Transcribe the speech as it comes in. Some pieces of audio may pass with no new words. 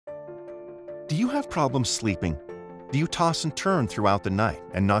Do you have problems sleeping? Do you toss and turn throughout the night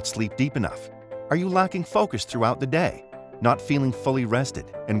and not sleep deep enough? Are you lacking focus throughout the day, not feeling fully rested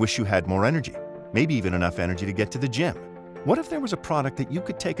and wish you had more energy, maybe even enough energy to get to the gym? What if there was a product that you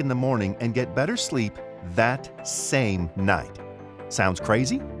could take in the morning and get better sleep that same night? Sounds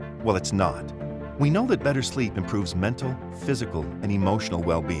crazy? Well, it's not. We know that better sleep improves mental, physical, and emotional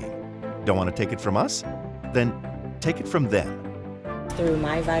well-being. Don't want to take it from us? Then take it from them. Through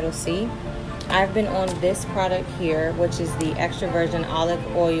MyVital-C, I've been on this product here, which is the extra virgin olive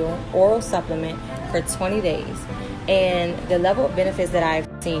oil oral supplement for 20 days. And the level of benefits that I've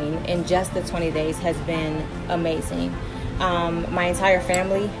seen in just the 20 days has been amazing. My entire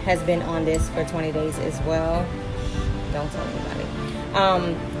family has been on this for 20 days as well. Don't tell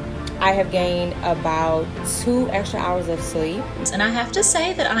anybody. I have gained about 2 extra hours of sleep. And I have to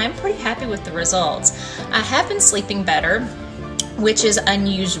say that I'm pretty happy with the results. I have been sleeping better, which is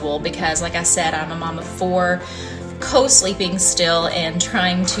unusual because, like I said, I'm a mom of 4, co-sleeping still and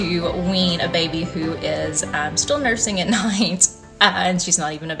trying to wean a baby who is still nursing at night. And she's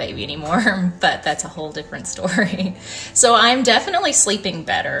not even a baby anymore, but that's a whole different story. So I'm definitely sleeping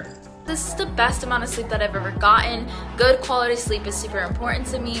better. This is the best amount of sleep that I've ever gotten. Good quality sleep is super important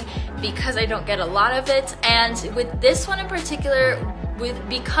to me because I don't get a lot of it. And with this one in particular,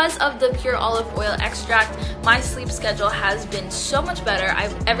 because of the pure olive oil extract, my sleep schedule has been so much better.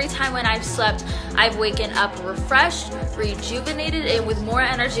 Every time when I've slept, I've waken up refreshed, rejuvenated, and with more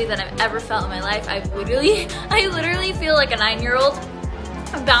energy than I've ever felt in my life. I literally feel like a 9-year-old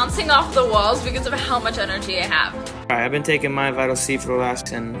bouncing off the walls because of how much energy I have. I've been taking MyVital-C for the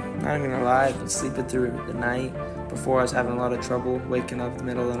last, and not even gonna lie, I've been sleeping through the night. Before I was having a lot of trouble waking up in the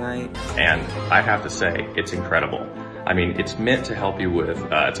middle of the night. And I have to say, it's incredible. I mean, it's meant to help you with,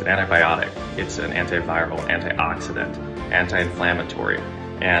 it's an antibiotic, it's an antiviral, antioxidant, anti-inflammatory,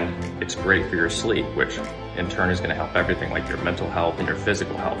 and it's great for your sleep, which in turn is gonna help everything like your mental health and your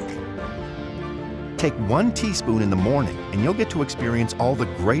physical health. Take 1 teaspoon in the morning and you'll get to experience all the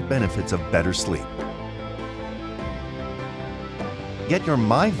great benefits of better sleep. Get your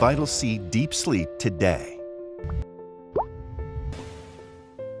MyVital-C Deep Sleep today.